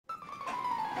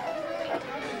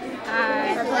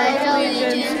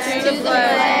to the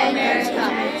flag America,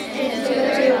 and to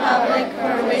the republic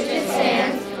for which it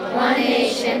stands, one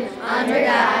nation, under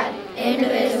God,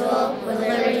 indivisible, with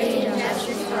liberty and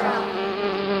justice for all.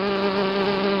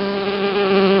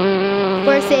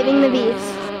 We're saving the bees.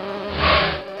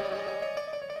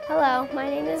 Hello, my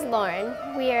name is Lauren.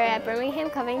 We are at Birmingham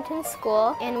Covington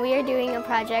School and we are doing a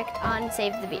project on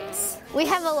Save the Bees. We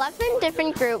have 11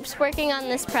 different groups working on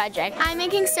this project. I'm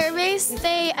making surveys.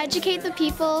 They educate the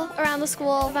people around the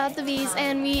school about the bees,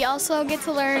 and we also get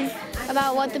to learn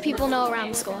about what the people know around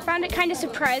the school. I found it kind of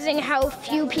surprising how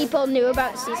few people knew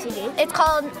about CCD. It's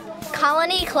called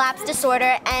colony collapse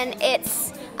disorder, and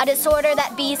it's a disorder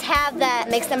that bees have that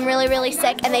makes them really, really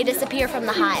sick and they disappear from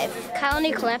the hive.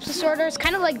 Colony collapse disorder is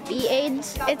kind of like bee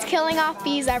AIDS. It's killing off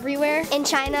bees everywhere. In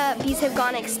China, bees have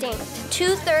gone extinct.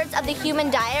 2/3 of the human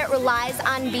diet relies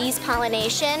on bees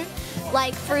pollination,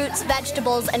 like fruits,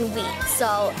 vegetables, and wheat.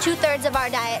 So 2/3 of our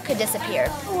diet could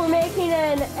disappear. We're making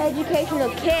an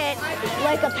educational kit,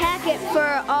 like a packet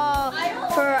for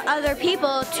other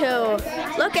people to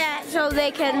look at so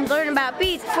they can learn about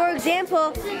bees. For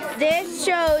example, this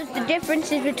shows the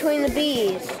differences between the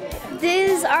bees.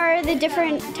 These are the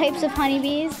different types of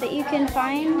honeybees that you can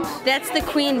find. That's the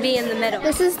queen bee in the middle.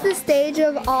 This is the stage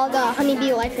of all the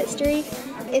honeybee life history.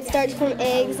 It starts from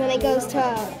eggs and it goes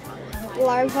to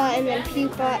larva and then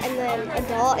pupa and then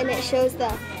adult, and it shows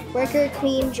the worker,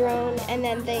 queen, drone, and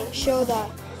then they show the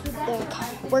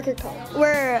worker comb.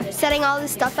 We're setting all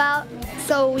this stuff out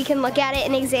so we can look at it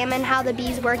and examine how the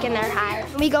bees work in their hive.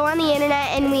 We go on the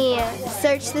internet and we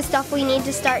search the stuff we need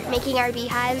to start making our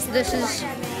beehives. This is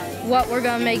what we're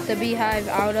gonna make the beehive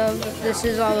out of. This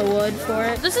is all the wood for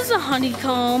it. This is a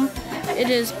honeycomb. It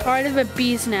is part of a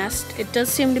bee's nest. It does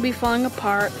seem to be falling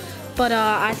apart, but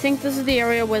I think this is the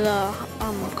area where the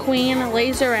queen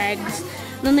lays her eggs.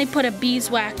 Then they put a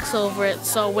beeswax over it,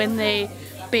 so when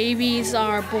babies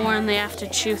are born, they have to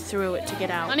chew through it to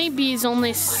get out. Honeybees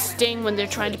only sting when they're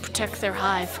trying to protect their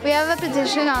hive. We have a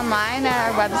petition online at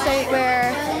our website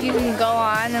where you can go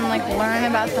on and learn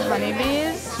about the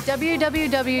honeybees.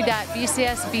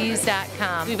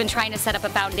 www.BCSbees.com. We've been trying to set up a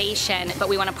foundation, but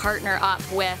we want to partner up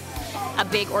with a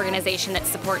big organization that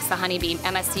supports the honeybee.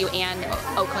 MSU and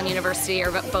Oakland University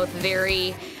are both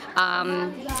very,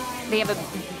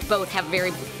 both have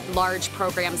very large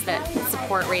programs that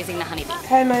support raising the honeybee.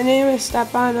 Hi, my name is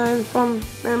Stepan. I'm from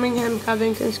Birmingham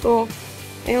Covington School,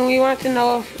 and we want to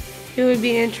know if you would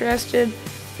be interested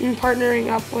in partnering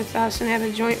up with us and have a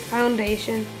joint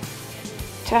foundation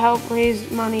to help raise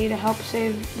money to help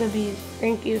save the bees.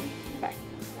 Thank you. Bye.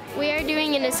 We are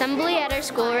doing an assembly at our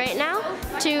school right now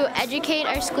to educate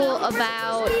our school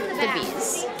about the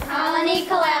bees. Colony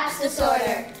collapse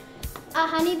disorder. A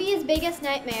honeybee's biggest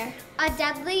nightmare. A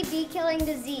deadly bee-killing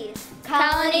disease.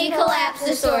 Colony collapse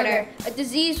disorder. A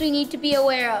disease we need to be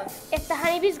aware of. If the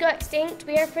honeybees go extinct,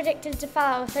 we are predicted to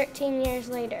follow 13 years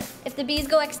later. If the bees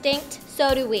go extinct,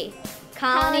 so do we.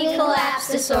 Colony collapse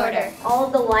disorder. All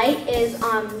of the light is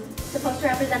supposed to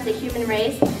represent the human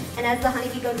race, and as the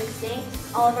honeybee goes extinct,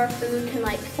 all of our food can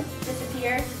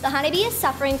disappear. The honeybee is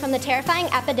suffering from the terrifying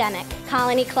epidemic,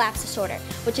 colony collapse disorder,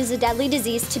 which is a deadly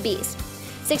disease to bees.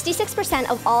 66%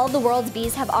 of all the world's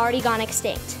bees have already gone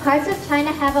extinct. Parts of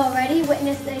China have already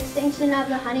witnessed the extinction of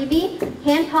the honeybee.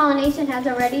 Hand pollination has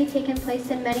already taken place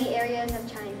in many areas of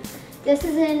China. This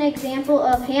is an example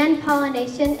of hand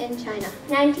pollination in China.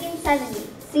 1970,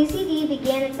 CCD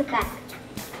began its effect.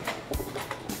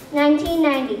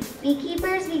 1990,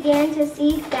 beekeepers began to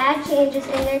see bad changes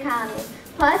in their colonies,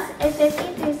 plus a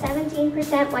 15 to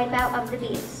 17% wipeout of the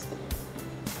bees.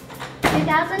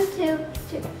 2002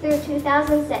 through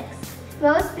 2006,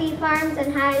 most bee farms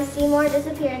and hives see more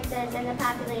disappearances in the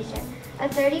population, a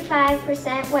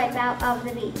 35% wipeout of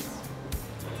the bees.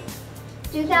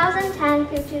 2010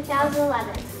 through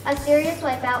 2011, a serious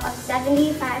wipeout of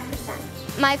 75%.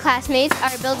 My classmates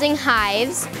are building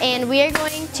hives, and we are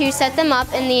going to set them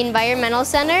up in the Environmental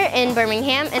Center in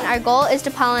Birmingham, and our goal is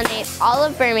to pollinate all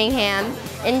of Birmingham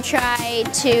and try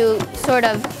to sort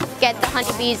of get the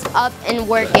honeybees up and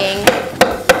working.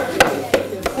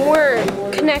 We're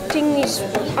connecting these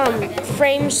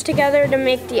frames together to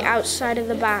make the outside of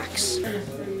the box.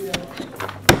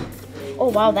 Oh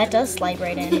wow, that does slide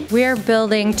right in. We're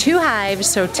building 2 hives,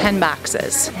 so 10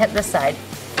 boxes. Hit this side.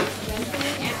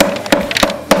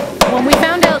 When we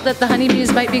found out that the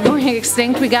honeybees might be going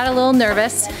extinct, we got a little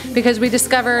nervous because we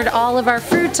discovered all of our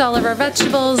fruits, all of our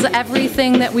vegetables,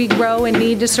 everything that we grow and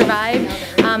need to survive.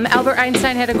 Albert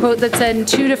Einstein had a quote that said in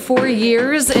 2 to 4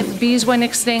 years, if bees went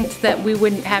extinct, that we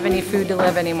wouldn't have any food to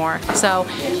live anymore. So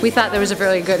we thought there was a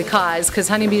really good cause because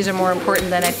honeybees are more important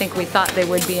than I think we thought they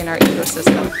would be in our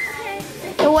ecosystem.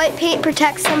 The white paint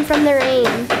protects them from the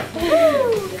rain.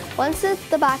 Once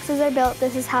the boxes are built,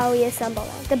 this is how we assemble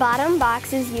them. The bottom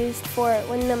box is used for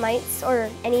when the mites or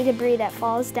any debris that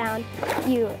falls down,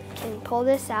 you can pull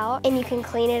this out and you can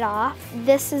clean it off.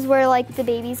 This is where like the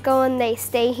babies go and they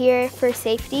stay here for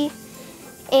safety.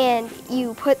 And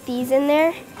you put these in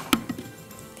there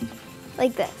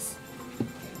like this.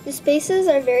 The spaces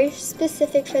are very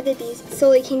specific for the bees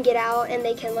so they can get out and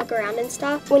they can look around and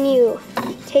stuff. When you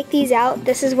take these out,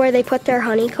 this is where they put their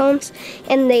honeycombs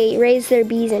and they raise their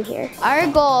bees in here. Our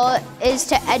goal is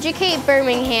to educate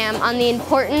Birmingham on the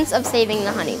importance of saving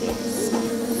the honeybees.